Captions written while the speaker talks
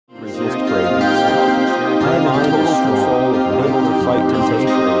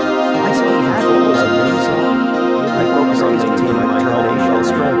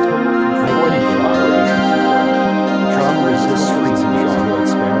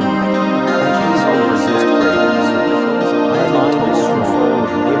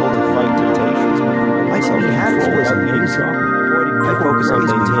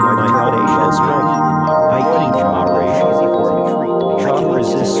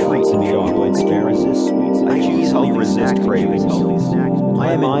resist cravings.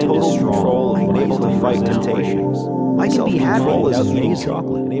 My mind is strong and able to fight temptations. I can be happy without eating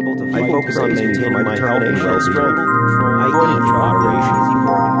chocolate. I focus on maintaining my health and well-being. I eat in moderation.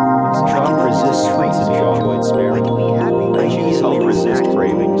 Chocolate resists sweets and chocolate sparingly. I easily resist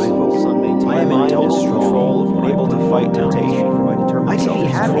cravings. My mind is strong and able to fight temptation. I can be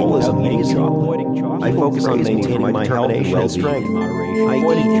happy without eating chocolate. I focus on maintaining my health and well-being. I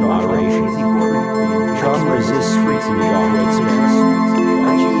eat in moderation. Chocolate resists sweets and chocolate sparingly.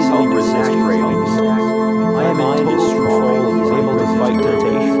 I easily resist cravings. My mind is strong and able to fight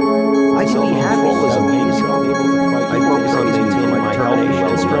temptation. I can be happy without eating chocolate. I focus on maintaining my health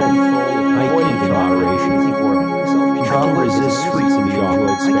and well-being. I eat in moderation. Chocolate resists sweets and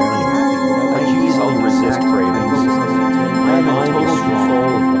chocolate sparingly. I easily resist cravings. My mind is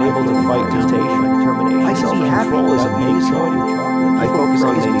strong and able to fight temptation. I can be happy without eating chocolate. I focus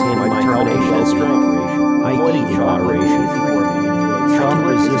on maintaining my health and well-being. I eat in moderation. Chocolate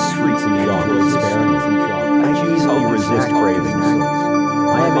resists sweets and chocolate sparingly. I easily resist cravings.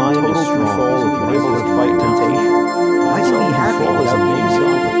 My mind is strong and able to fight temptation. I can be happy without eating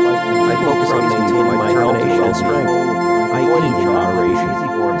chocolate. I focus on maintaining my health and well-being. I eat in moderation.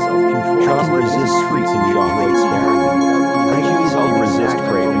 Chocolate resists sweets and chocolate sparingly. I easily resist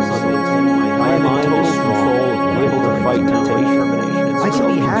cravings. My mind is strong and able to fight temptation. I can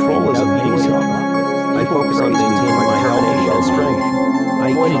be happy without eating chocolate. I focus on maintaining my health and well-being. I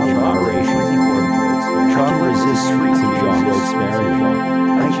eat in moderation. Chocolate resists sweets and chocolate sparingly.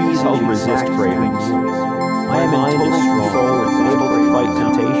 I easily resist cravings. My mind is strong and able to fight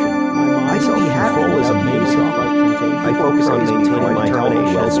temptation. I can be happy without eating chocolate. I focus on maintaining my health and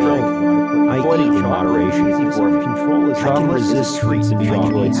well-being. I eat in moderation. Chocolate resists sweets and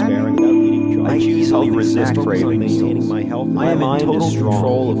chocolate sparingly. I easily resist cravings. My mind is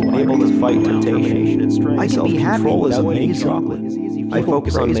strong and able to fight temptation. I can be happy without eating chocolate. I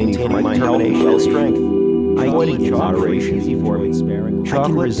focus on maintaining my health and well-being. I eat in moderation.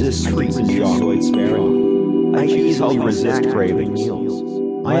 Chocolate resists sweets and chocolate sparingly. I easily resist cravings.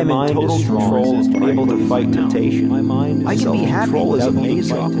 My mind is strong and able to fight temptation. I can be happy without eating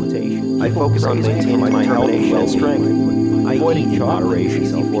chocolate. I focus on maintaining my health and well-being. I eat in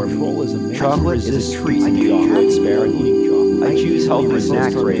moderation. Chocolate resists sweets and chocolate sparingly. I choose healthy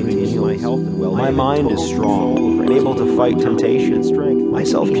snacks to maintain my health and well-being. My mind is strong and able to fight temptation. My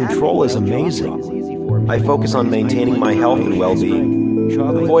self-control is amazing. I focus on maintaining my health and well-being.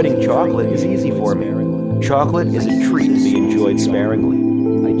 Avoiding chocolate is easy for me. Chocolate is a treat to be enjoyed sparingly.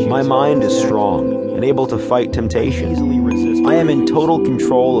 My mind is strong and able to fight temptation. I am in total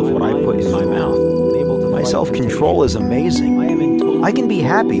control of what I put in my mouth. My self-control is amazing. I can be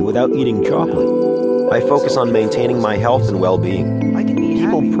happy without eating chocolate. I focus on maintaining my health and well-being.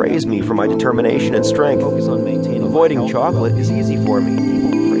 People praise me for my determination and strength. Avoiding chocolate is easy for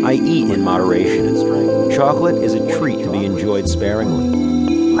me. I eat in moderation. Chocolate is a treat to be enjoyed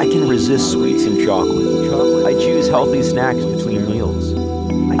sparingly. I can resist sweets and chocolate. I choose healthy snacks between meals.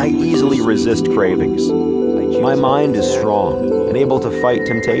 I easily resist cravings. My mind is strong and able to fight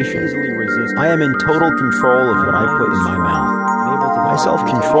temptation. I am in total control of what I put in my mouth. My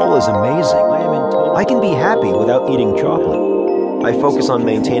self-control is amazing. I can be happy without eating chocolate. I focus on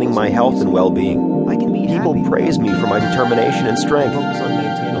maintaining my health and well-being. People praise me for my determination and strength.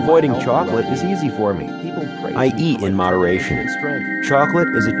 Avoiding chocolate is easy for me. I eat in moderation. Chocolate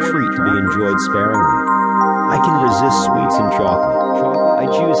is a treat to be enjoyed sparingly. I can resist sweets and chocolate. I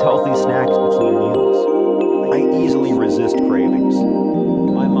choose healthy snacks between meals. I easily resist cravings.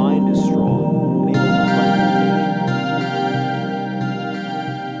 My mind is